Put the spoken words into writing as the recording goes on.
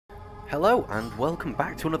Hello and welcome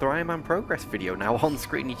back to another Ironman progress video. Now on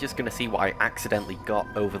screen you're just going to see what I accidentally got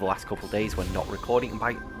over the last couple of days when not recording. And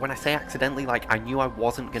when I say accidentally, like I knew I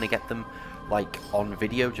wasn't going to get them like on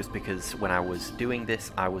video just because when I was doing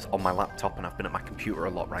this I was on my laptop and I've been at my computer a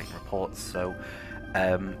lot writing reports, so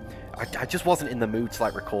I just wasn't in the mood to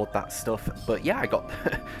like record that stuff. But yeah, I got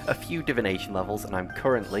a few divination levels and I'm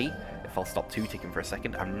currently, if I'll stop two-ticking for a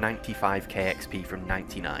second, I'm 95k XP from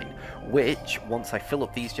 99, which, once I fill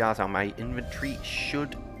up these jars on my inventory,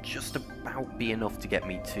 should just about be enough to get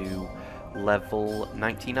me to level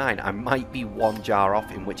 99. I might be one jar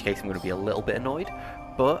off, in which case I'm going to be a little bit annoyed,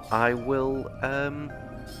 but I will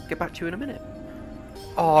get back to you in a minute.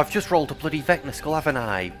 Oh, I've just rolled a bloody Vecna Skull, haven't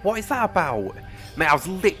I? What is that about? Mate, I was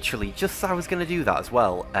literally, just I was going to do that as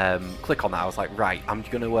well, click on that, I was like, right, I'm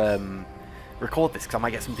going to record this because I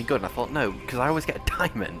might get something good, and I thought no, because I always get a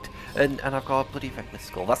diamond, and I've got a bloody Vecna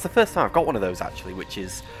Skull. That's the first time I've got one of those actually, which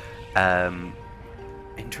is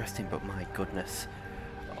interesting, but my goodness,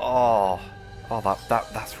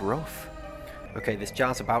 that's rough. Okay, this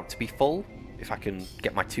jar's about to be full. If I can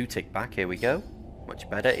get my two-tick back, here we go. Much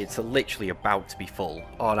better. It's literally about to be full.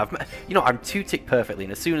 Oh, and I'm two-tick perfectly,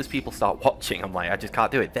 and as soon as people start watching, I'm like, I just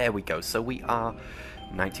can't do it. There we go. So we are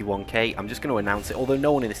 91k. I'm just going to announce it, although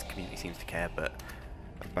no one in this community seems to care, but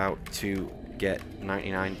about to get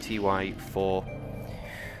 99 TY for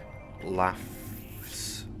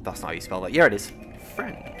laughs. That's not how you spell that. Yeah, it is.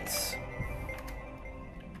 Friends.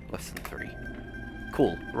 Less than 3.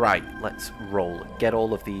 Cool. Right, let's roll. Get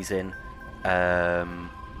all of these in.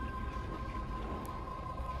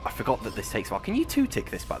 I forgot that this takes a while. Can you two-tick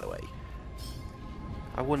this, by the way?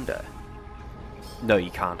 I wonder. No, you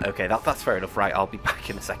can't. Okay, that's fair enough. Right, I'll be back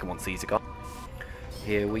in a second once these are gone.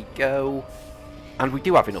 Here we go. And we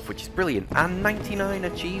do have enough, which is brilliant. And 99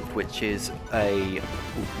 achieved, which is a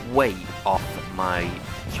weight off my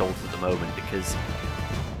shoulders at the moment, because,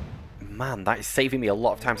 man, that is saving me a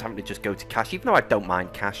lot of times having to just go to cash. Even though I don't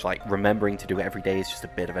mind cash, like, remembering to do it every day is just a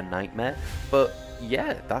bit of a nightmare. But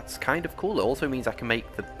yeah, that's kind of cool. It also means I can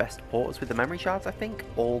make the best porters with the memory shards, I think.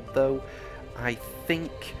 Although, I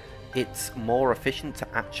think it's more efficient to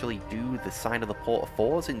actually do the sign of the Port of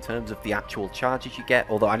Fours in terms of the actual charges you get,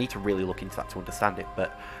 although I need to really look into that to understand it,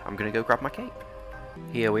 but I'm going to go grab my cape.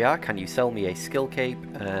 Here we are. Can you sell me a skill cape?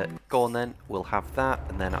 Go on then, we'll have that,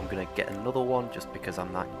 and then I'm going to get another one just because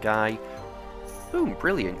I'm that guy. Boom,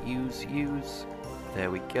 brilliant. Use. There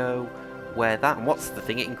we go. Wear that, and what's the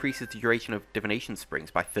thing? It increases the duration of divination springs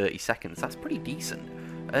by 30 seconds. That's pretty decent.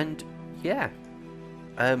 And yeah,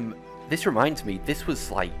 this reminds me, this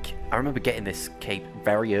was like, I remember getting this cape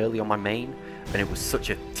very early on my main, and it was such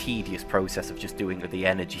a tedious process of just doing the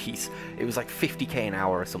energies. It was like 50k an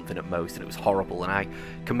hour or something at most, and it was horrible, and I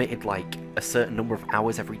committed like a certain number of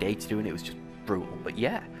hours every day to doing it. It was just brutal, but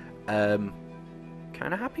yeah, kind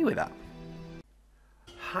of happy with that.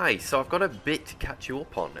 Hi, so I've got a bit to catch you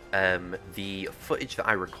up on. The footage that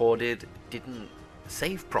I recorded didn't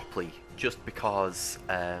save properly, just because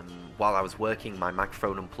while I was working my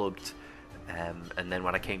microphone unplugged, and then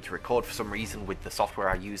when I came to record, for some reason with the software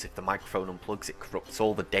I use, if the microphone unplugs, it corrupts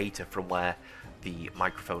all the data from where the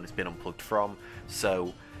microphone has been unplugged from.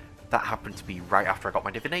 So that happened to be right after I got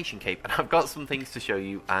my divination cape, and I've got some things to show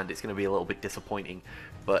you, and it's going to be a little bit disappointing,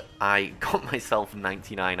 but I got myself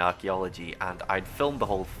 99 archaeology, and I'd filmed the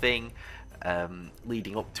whole thing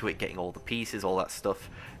leading up to it, getting all the pieces, all that stuff.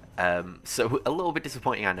 So a little bit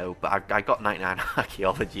disappointing, I know, but I got 99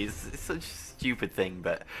 archaeology. It's such a stupid thing,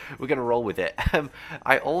 but we're going to roll with it.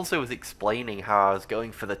 I also was explaining how I was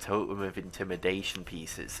going for the Totem of Intimidation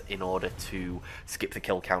pieces in order to skip the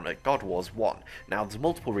kill count at God Wars 1. Now, there's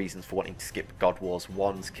multiple reasons for wanting to skip God Wars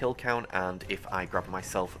 1's kill count, and if I grab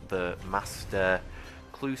myself the Master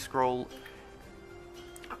Clue Scroll,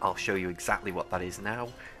 I'll show you exactly what that is now.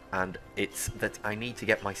 And it's that I need to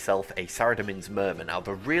get myself a Saradomin's Murmur. Now,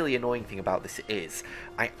 the really annoying thing about this is,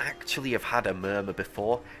 I actually have had a Murmur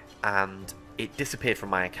before, and it disappeared from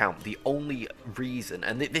my account. The only reason,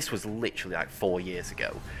 and this was literally like 4 years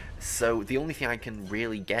ago, so the only thing I can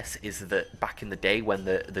really guess is that back in the day when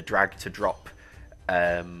the drag to drop,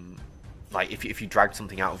 like if you dragged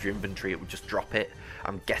something out of your inventory, it would just drop it.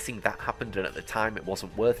 I'm guessing that happened, and at the time it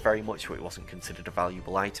wasn't worth very much, so it wasn't considered a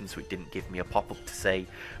valuable item, so it didn't give me a pop-up to say,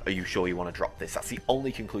 are you sure you want to drop this? That's the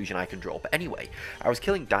only conclusion I can draw. But anyway, I was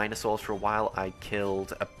killing dinosaurs for a while. I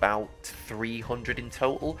killed about 300 in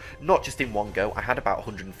total, not just in one go. I had about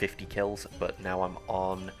 150 kills, but now I'm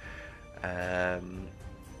on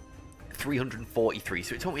 343,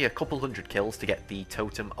 so it took me a couple hundred kills to get the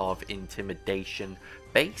Totem of Intimidation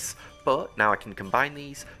base, but now I can combine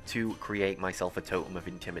these to create myself a Totem of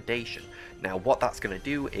Intimidation. Now what that's going to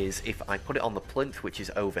do is, if I put it on the plinth, which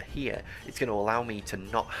is over here, it's going to allow me to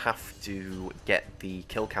not have to get the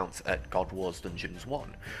kill counts at God Wars Dungeons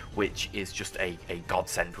 1, which is just a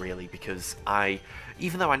godsend really, because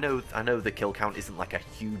even though I know the kill count isn't like a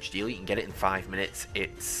huge deal, you can get it in 5 minutes,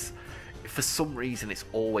 for some reason it's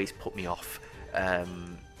always put me off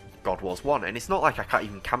God Wars 1, and it's not like I can't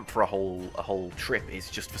even camp for a whole trip, it's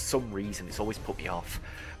just for some reason it's always put me off.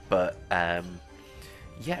 But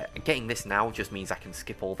yeah, getting this now just means I can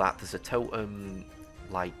skip all that. There's a totem,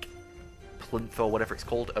 like, plinth or whatever it's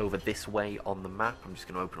called, over this way on the map. I'm just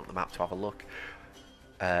going to open up the map to have a look.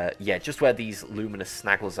 Yeah, just where these luminous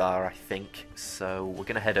snagglers are, I think. So we're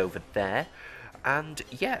going to head over there. And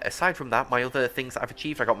yeah, aside from that, my other things that I've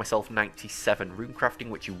achieved, I got myself 97 runecrafting,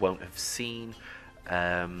 which you won't have seen.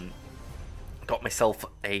 Got myself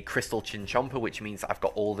a crystal chinchomper, which means I've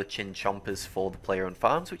got all the chinchompers for the player-owned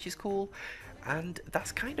farms, which is cool. And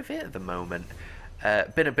that's kind of it at the moment.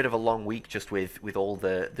 Been a bit of a long week just with all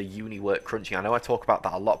the uni work crunching. I know I talk about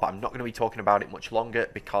that a lot, but I'm not going to be talking about it much longer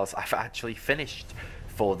because I've actually finished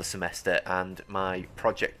for the semester, and my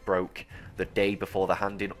project broke the day before the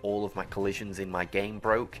hand-in. All of my collisions in my game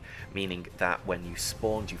broke, meaning that when you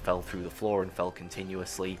spawned you fell through the floor and fell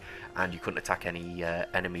continuously, and you couldn't attack any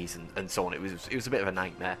enemies and so on. It was a bit of a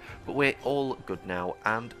nightmare, but we're all good now,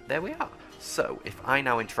 and there we are. So if I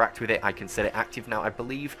now interact with it, I can set it active now. I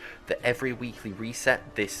believe that every weekly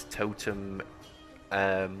reset this totem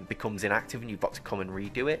becomes inactive and you've got to come and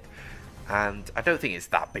redo it, and I don't think it's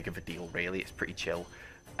that big of a deal really. It's pretty chill.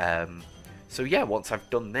 So yeah, once I've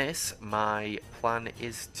done this, my plan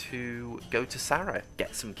is to go to Sarah,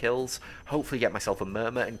 get some kills, hopefully get myself a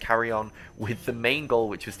Murmur, and carry on with the main goal,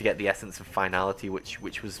 which was to get the Essence of Finality, which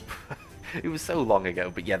was it was so long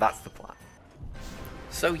ago, but yeah, that's the plan.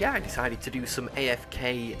 So yeah, I decided to do some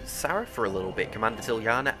AFK Sarah for a little bit, Commander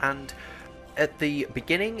Zilyana, and at the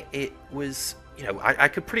beginning it was, you know, I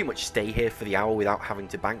could pretty much stay here for the hour without having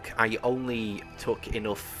to bank. I only took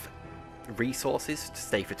enough resources to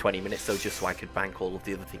stay for 20 minutes, so just so I could bank all of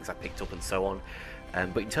the other things I picked up and so on.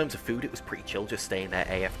 But in terms of food, it was pretty chill, just staying there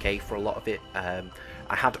AFK for a lot of it.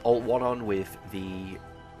 I had Alt 1 on with the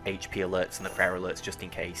HP alerts and the prayer alerts just in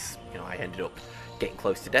case, you know, I ended up getting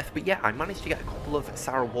close to death. But yeah, I managed to get a couple of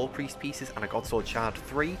Sarah Warpriest pieces and a Godsword Shard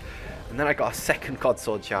 3, and then I got a second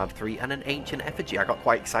Godsword Shard 3 and an Ancient Effigy. I got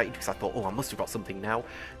quite excited because I thought, oh, I must have got something now.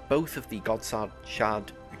 Both of the Godsword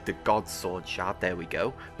Shard, there we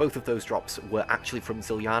go, both of those drops were actually from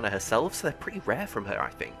Zilyana herself, so they're pretty rare from her, I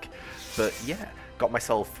think. But yeah, got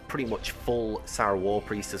myself pretty much full Sarah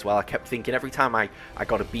Warpriest as well. I kept thinking every time I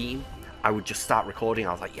got a beam, I would just start recording.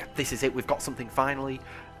 I was like, yeah, this is it, we've got something finally.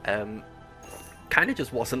 Kind of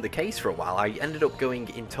just wasn't the case for a while. I ended up going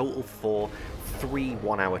in total for 3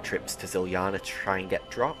 one-hour trips to Zilyana to try and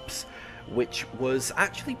get drops, which was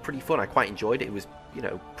actually pretty fun. I quite enjoyed it. It was, you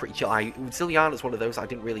know, pretty chill. Zilyana's one of those I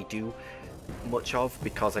didn't really do much of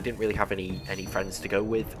because I didn't really have any friends to go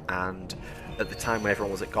with, and at the time when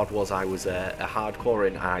everyone was at God Wars, I was a hardcore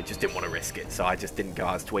and I just didn't want to risk it, so I just didn't go.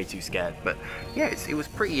 I was way too scared. But yeah, it was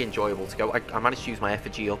pretty enjoyable to go. I managed to use my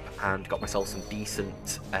effigy up and got myself some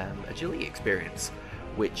decent agility experience,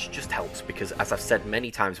 which just helps because, as I've said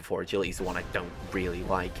many times before, agility is the one I don't really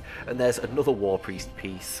like. And there's another Warpriest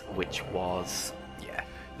piece, which was, yeah,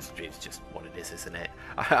 it's just what it is, isn't it?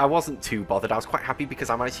 I wasn't too bothered. I was quite happy because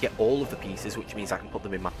I managed to get all of the pieces, which means I can put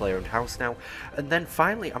them in my player-owned house now. And then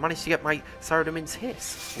finally, I managed to get my Saradomin's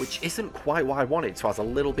Hiss, which isn't quite what I wanted, so I was a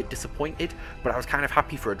little bit disappointed, but I was kind of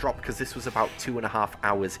happy for a drop because this was about 2.5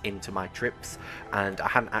 hours into my trips, and I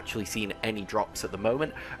hadn't actually seen any drops at the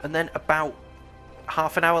moment. And then about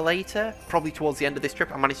half an hour later, probably towards the end of this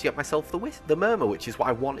trip, I managed to get myself the Murmur, which is what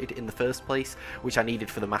I wanted in the first place, which I needed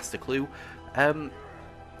for the Master Clue.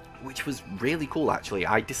 Which was really cool, actually.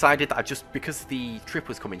 I decided that because the trip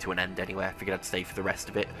was coming to an end anyway, I figured I'd stay for the rest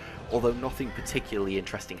of it, although nothing particularly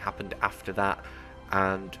interesting happened after that.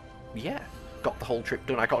 And yeah, got the whole trip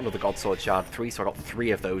done. I got another Godsword Shard 3, so I got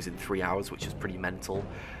 3 of those in 3 hours, which is pretty mental.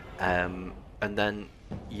 And then,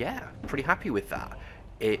 yeah, pretty happy with that.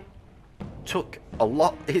 It took a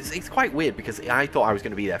lot. It's quite weird because I thought I was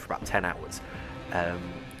going to be there for about 10 hours,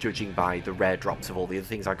 judging by the rare drops of all the other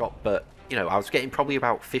things I got, but you know, I was getting probably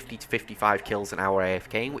about 50 to 55 kills an hour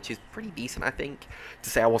AFKing, which is pretty decent, I think, to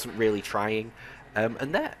say I wasn't really trying.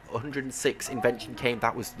 And there, 106 invention came.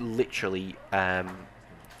 That was literally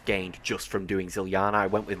gained just from doing Zilyana. I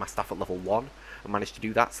went with my staff at level 1 and managed to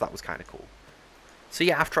do that, so that was kind of cool. So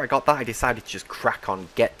yeah, after I got that, I decided to just crack on,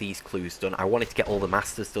 get these clues done. I wanted to get all the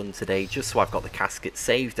masters done today, just so I've got the caskets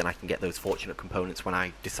saved and I can get those fortunate components when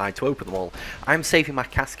I decide to open them all. I'm saving my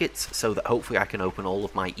caskets so that hopefully I can open all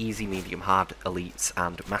of my easy, medium, hard, elites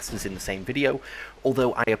and masters in the same video.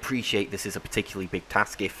 Although I appreciate this is a particularly big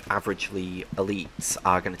task. If averagely elites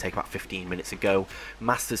are going to take about 15 minutes to go,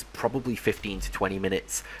 masters probably 15 to 20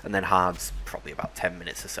 minutes, and then hards probably about 10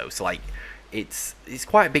 minutes or so. So like, it's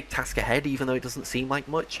quite a big task ahead, even though it doesn't seem like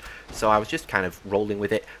much. So I was just kind of rolling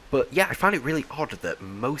with it. But yeah, I found it really odd that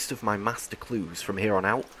most of my master clues from here on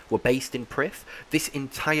out were based in Prith. This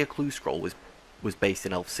entire clue scroll was based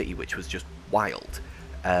in Elf City, which was just wild.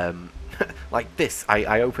 Like this,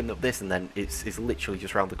 I opened up this and then it's literally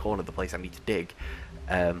just around the corner, the place I need to dig.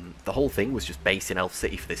 The whole thing was just based in Elf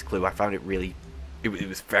City for this clue. I found it really... It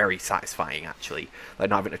was very satisfying, actually,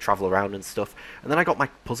 like not having to travel around and stuff. And then I got my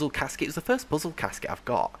puzzle casket. It was the first puzzle casket I've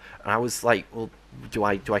got, and I was like, well, do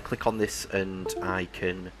I click on this and I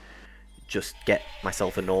can just get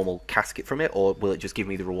myself a normal casket from it, or will it just give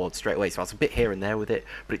me the reward straight away? So I was a bit here and there with it,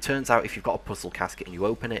 but it turns out if you've got a puzzle casket and you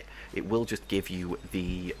open it, it will just give you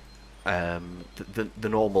the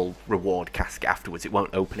normal reward casket afterwards. It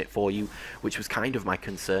won't open it for you, which was kind of my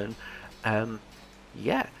concern.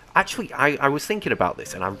 Yeah. Actually, I was thinking about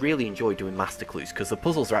this, and I really enjoy doing master clues, because the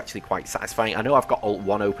puzzles are actually quite satisfying. I know I've got Alt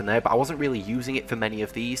 1 open there, but I wasn't really using it for many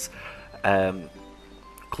of these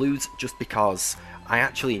clues, just because I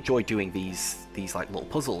actually enjoy doing these like little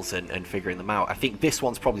puzzles and figuring them out. I think this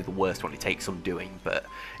one's probably the worst one, it takes some doing, but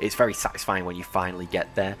it's very satisfying when you finally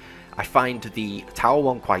get there. I find the tower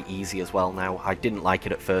one quite easy as well now. I didn't like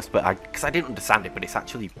it at first, but because I didn't understand it, but it's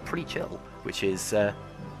actually pretty chill, which is, yeah.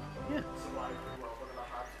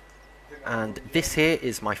 And this here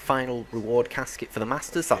is my final reward casket for the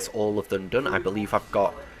masters. That's all of them done. I believe I've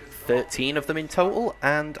got 13 of them in total,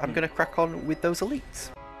 and I'm going to crack on with those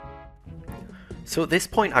elites. So at this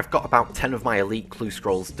point I've got about 10 of my elite clue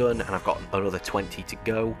scrolls done, and I've got another 20 to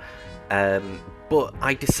go. But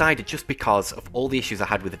I decided, just because of all the issues I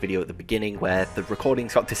had with the video at the beginning, where the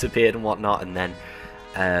recordings got disappeared and whatnot, and then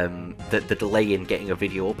the delay in getting a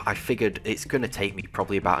video up, I figured it's going to take me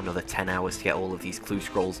probably about another 10 hours to get all of these clue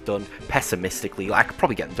scrolls done. Pessimistically, I could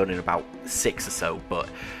probably get them done in about 6 or so, but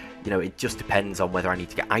you know, it just depends on whether I need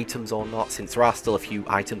to get items or not, since there are still a few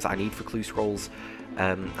items that I need for clue scrolls.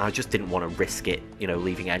 I just didn't want to risk it, you know,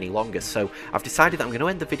 leaving it any longer. So I've decided that I'm going to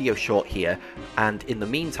end the video short here, and in the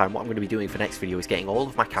meantime what I'm going to be doing for next video is getting all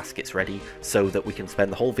of my caskets ready so that we can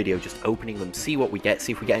spend the whole video just opening them, see what we get,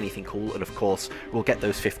 see if we get anything cool, and of course we'll get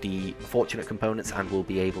those 50 fortunate components and we'll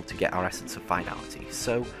be able to get our Essence of Finality.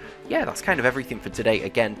 So yeah, that's kind of everything for today.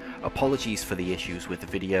 Again, apologies for the issues with the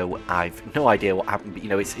video. I've no idea what happened, but you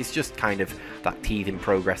know, it's just kind of that teething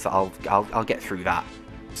progress that I'll get through that.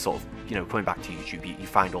 Sort of, you know, coming back to YouTube, you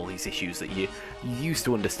find all these issues that you used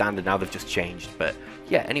to understand and now they've just changed. But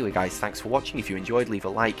yeah, anyway guys, thanks for watching. If you enjoyed, leave a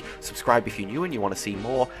like, subscribe if you're new and you want to see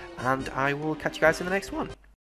more, and I will catch you guys in the next one.